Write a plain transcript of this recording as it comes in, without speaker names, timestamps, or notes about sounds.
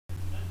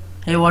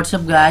Hey, what's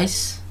up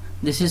guys,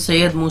 this is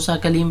Syed Musa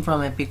Kalim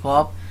from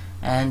Epicop,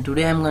 and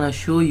today I'm gonna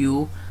show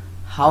you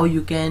how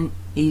you can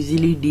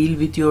easily deal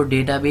with your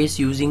database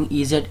using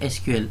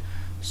ezSQL.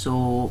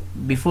 So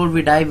before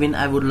we dive in,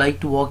 I would like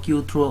to walk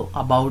you through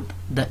about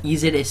the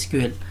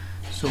ezSQL.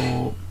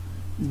 So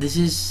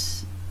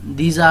these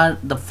are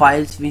the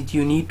files which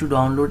you need to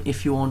download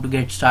if you want to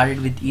get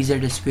started with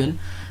ezSQL.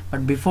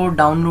 But before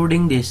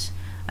downloading this,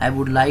 I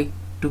would like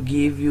to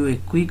give you a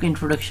quick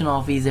introduction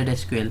of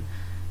ezSQL.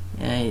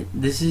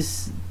 This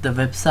is the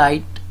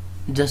website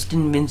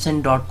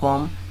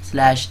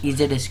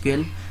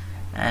justinvincent.com/ezSQL,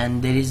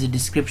 and there is a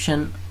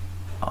description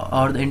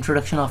or the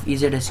introduction of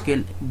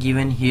ezSQL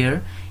given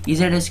here.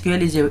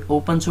 ezSQL is an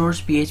open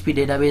source PHP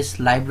database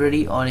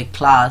library or a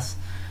class,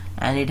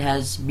 and it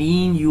has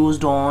been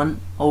used on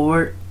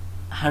over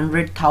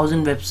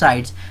 100,000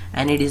 websites,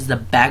 and it is the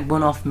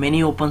backbone of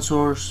many open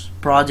source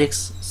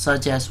projects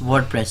such as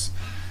WordPress.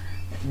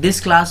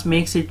 This class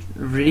makes it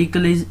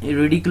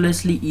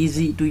ridiculously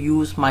easy to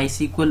use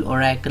MySQL,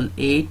 Oracle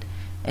 8,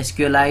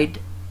 SQLite,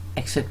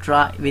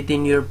 etc.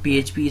 within your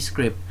PHP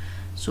script.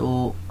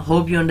 So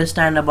hope you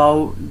understand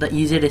about the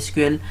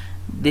ezSQL.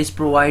 This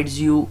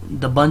provides you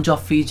the bunch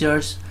of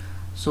features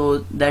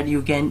so that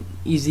you can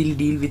easily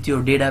deal with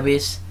your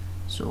database.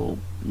 So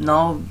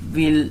now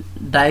we'll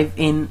dive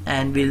in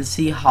and we'll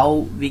see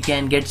how we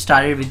can get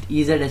started with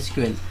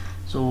ezSQL.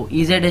 So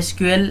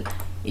ezSQL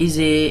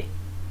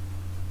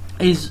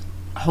is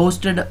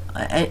hosted,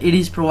 it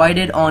is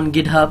provided on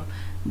GitHub.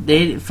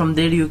 From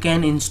there you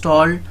can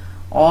install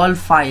all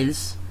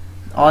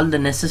the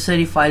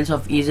necessary files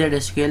of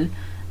ezSQL.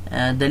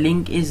 The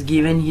link is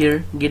given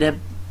here,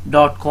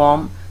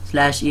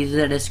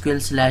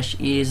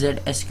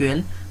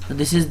 github.com/ezSQL/ezSQL. So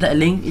this is the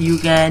link. You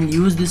can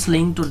use this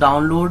link to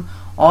download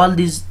all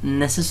these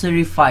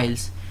necessary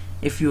files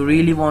if you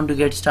really want to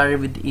get started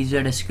with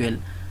ezSQL.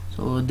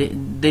 So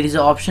there is an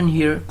option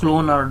here,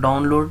 clone or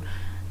download.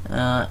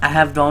 I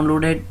have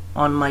downloaded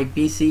on my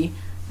PC.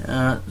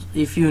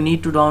 If you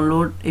want to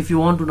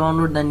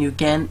download, then you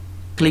can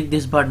click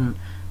this button.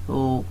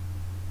 So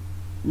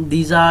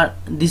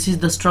this is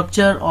the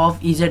structure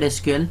of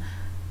ezSQL.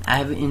 I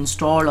have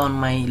installed on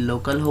my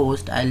local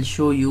host. I'll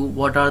show you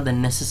what are the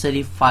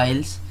necessary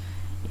files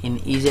in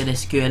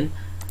ezSQL.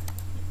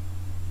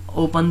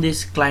 Open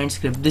this client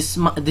script. This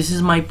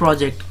is my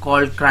project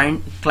called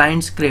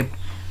client script,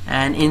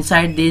 and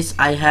inside this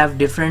I have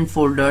different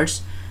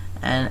folders,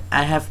 and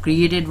I have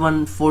created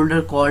one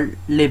folder called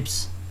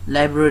libs,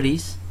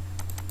 libraries,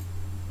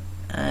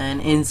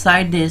 and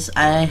inside this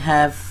I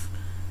have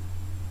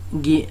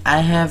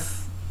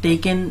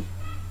taken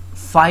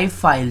 5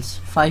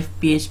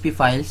 PHP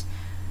files,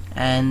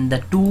 and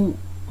the 2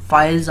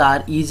 files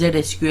are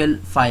ezSQL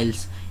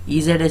files,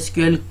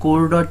 ezSQL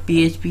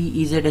core.php,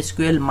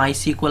 ezSQL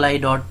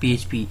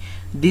MySQLi.php.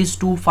 These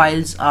 2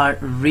 files are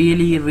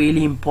really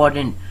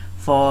important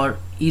for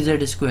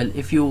ezSQL.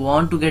 If you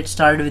want to get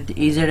started with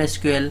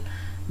ezSQL,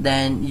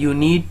 then you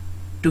need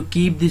to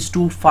keep these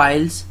 2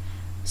 files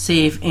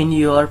safe in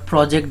your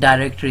project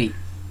directory.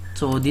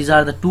 So these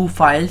are the 2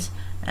 files,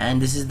 and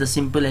this is the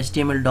simple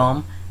HTML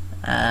DOM.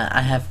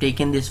 I have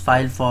taken this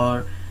file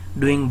for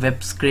doing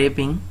web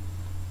scraping,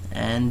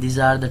 and these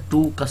are the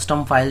 2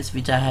 custom files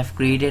which I have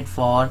created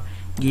for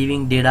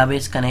giving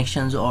database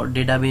connections or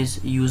database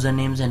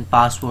usernames and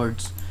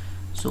passwords.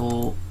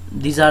 So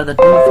these are the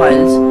 2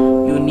 files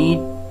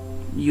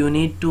you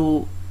need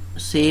to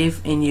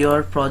save in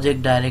your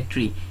project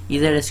directory,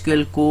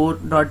 ezSQL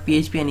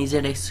core.php and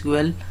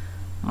ezSQL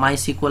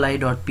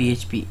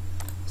MySQLi.php.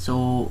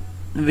 So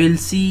we'll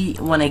see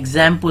one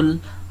example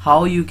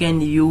how you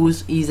can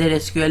use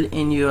ezSQL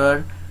in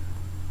your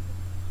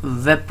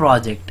web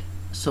project.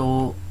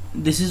 So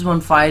this is one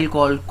file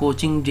called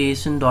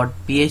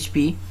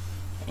coaching.json.php.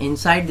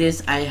 Inside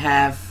this I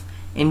have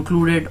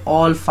included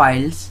all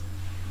files.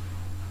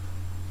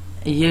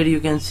 Here you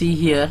can see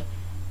here,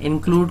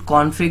 include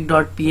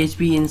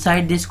config.php.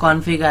 Inside this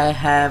config I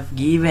have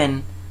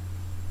given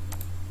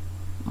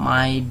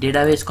my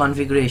database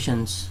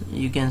configurations.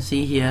 You can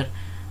see here,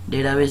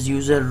 database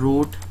user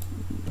root,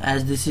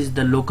 as this is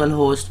the local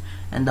host,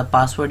 and the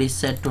password is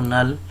set to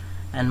null,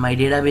 and my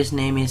database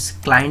name is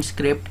client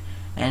script,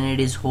 and it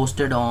is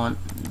hosted on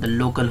the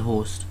local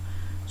host.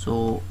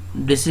 So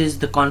this is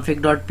the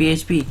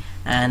config.php,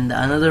 and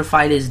another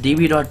file is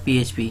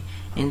db.php.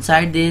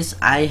 Inside this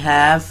I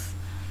have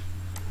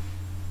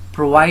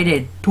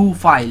provided 2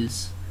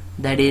 files,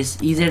 that is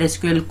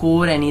ezSQL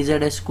core and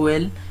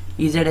ezSQL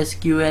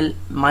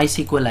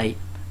MySQLi.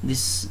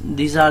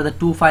 These are the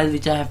 2 files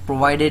which I have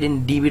provided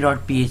in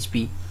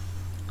db.php.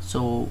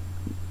 So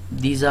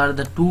these are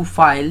the 2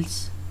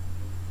 files,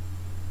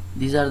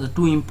 these are the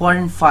 2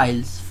 important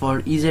files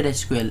for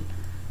ezSQL.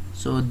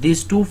 So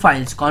these 2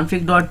 files,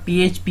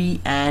 config.php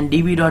and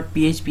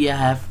db.php, I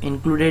have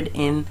included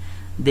in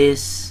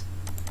this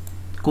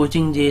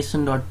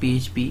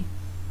coaching.json.php,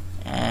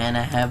 and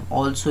I have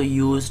also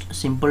used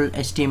simple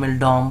HTML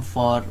DOM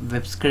for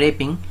web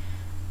scraping,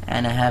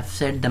 and I have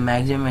set the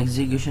maximum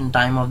execution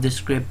time of this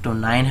script to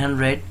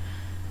 900,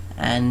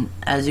 And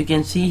as you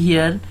can see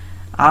here,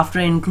 after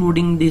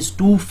including these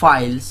two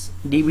files,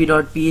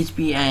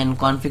 db.php and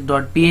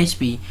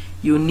config.php,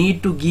 you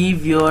need to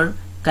give your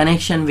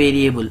connection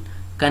variable,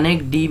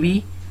 connect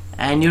db,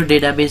 and your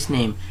database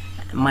name.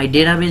 My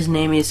database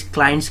name is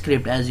client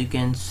script. As you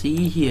can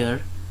see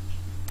here,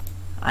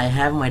 I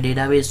have my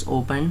database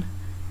open,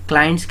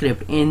 client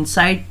script.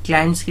 Inside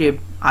client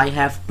script, I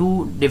have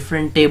two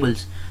different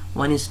tables.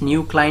 One is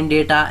new client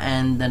data,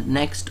 and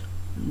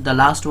the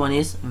last one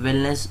is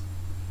wellness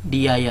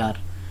dir.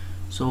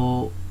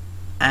 So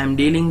I'm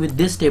dealing with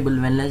this table,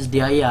 wellness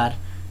dir,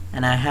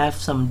 and I have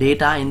some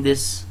data in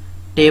this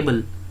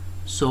table.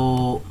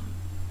 So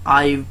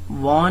I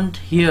want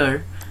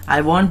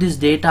this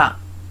data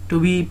to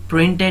be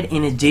printed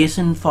in a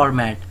JSON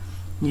format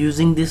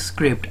using this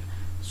script.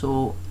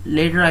 So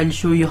later I'll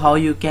show you how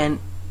you can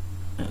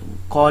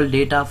call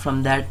data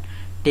from that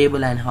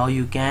table and how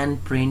you can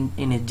print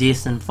in a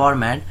JSON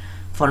format.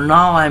 For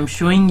now I'm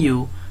showing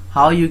you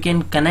how you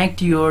can connect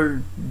to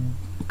your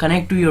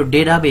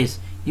database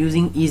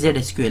using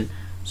ezSQL.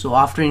 So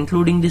after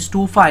including these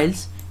two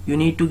files, you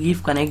need to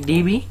give connect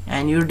db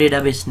and your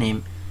database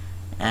name.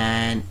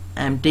 And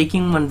I'm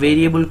taking one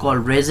variable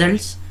called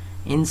results.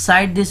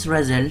 Inside this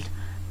result,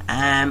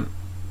 I'm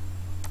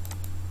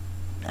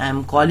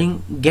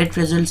calling get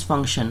results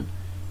function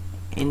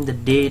in the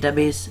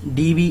database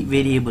db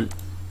variable.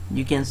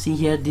 You can see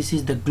here, this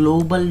is the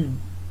global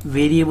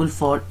variable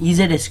for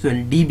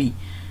ezSQL db.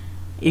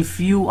 If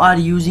you are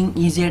using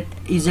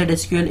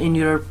ezSQL in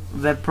your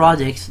web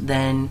projects,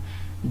 then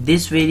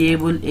this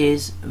variable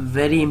is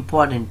very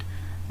important,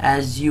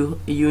 as you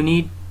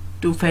need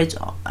to fetch,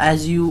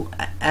 as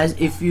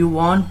if you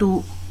want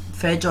to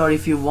fetch or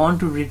if you want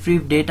to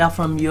retrieve data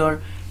from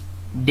your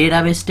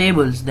database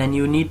tables, then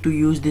you need to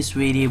use this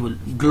variable,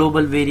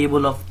 global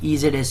variable of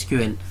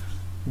ezSQL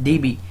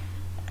db.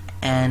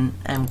 And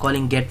I'm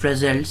calling get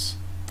results,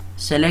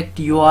 select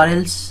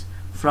URLs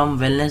from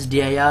wellness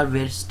dir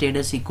where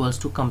status equals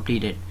to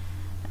completed.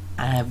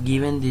 I have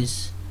given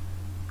this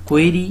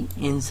query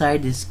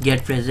inside this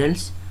get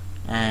results,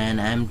 and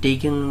I'm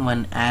taking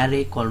one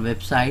array called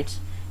websites.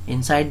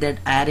 Inside that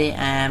array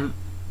I am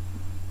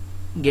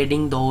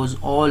getting those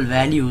all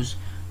values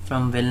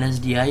from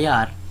wellness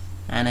dir,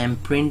 and I'm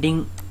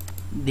printing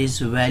these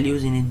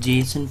values in a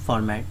JSON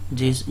format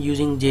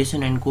using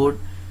JSON encode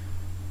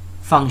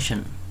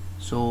function.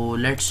 So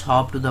let's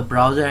hop to the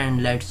browser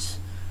and let's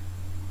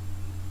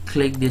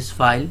click this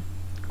file,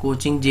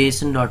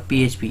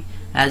 coaching.json.php.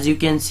 As you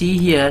can see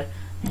here,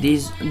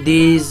 this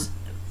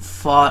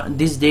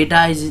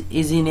data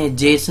is in a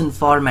JSON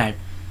format.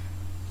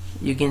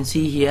 You can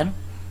see here,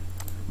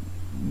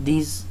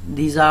 these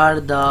are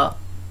the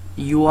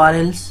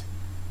URLs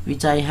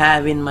which I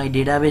have in my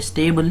database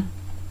table.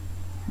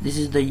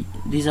 These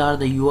are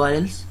the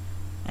URLs,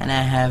 and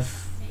I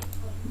have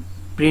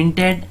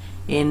printed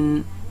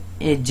in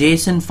a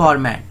JSON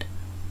format.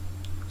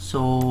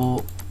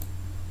 So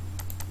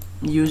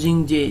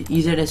using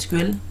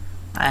ezSQL,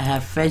 I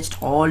have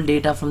fetched all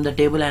data from the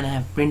table and I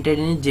have printed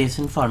in a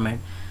JSON format.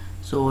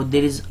 So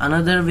there is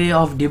another way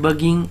of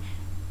debugging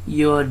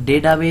your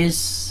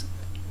database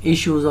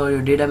issues or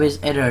your database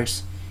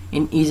errors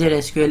in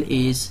ezSQL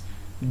is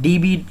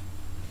db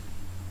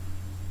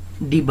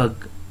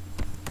debug.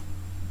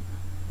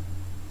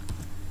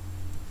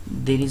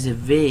 There is a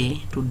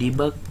way to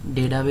debug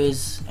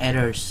database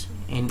errors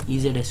in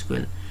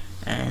ezSQL,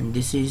 and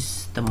this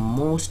is the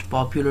most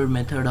popular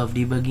method of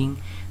debugging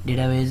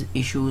database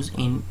issues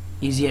in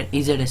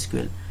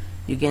ezSQL.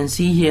 You can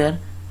see here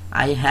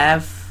I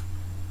have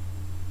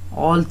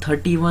all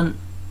 31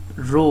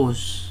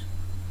 rows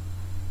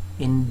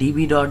in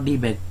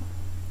db.debug.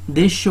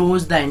 This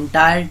shows the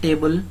entire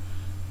table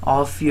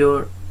of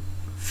your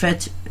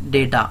fetch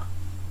data.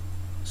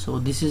 So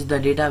this is the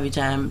data which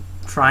I am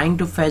trying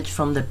to fetch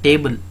from the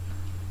table.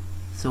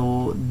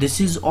 So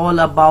this is all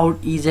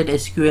about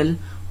ezSQL.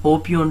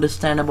 Hope you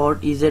understand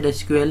about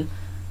ezSQL,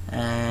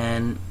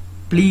 and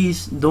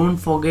please don't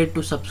forget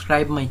to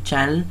subscribe my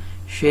channel,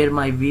 share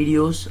my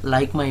videos,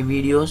 like my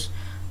videos.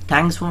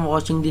 Thanks for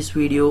watching this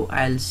video.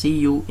 I'll see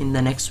you in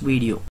the next video.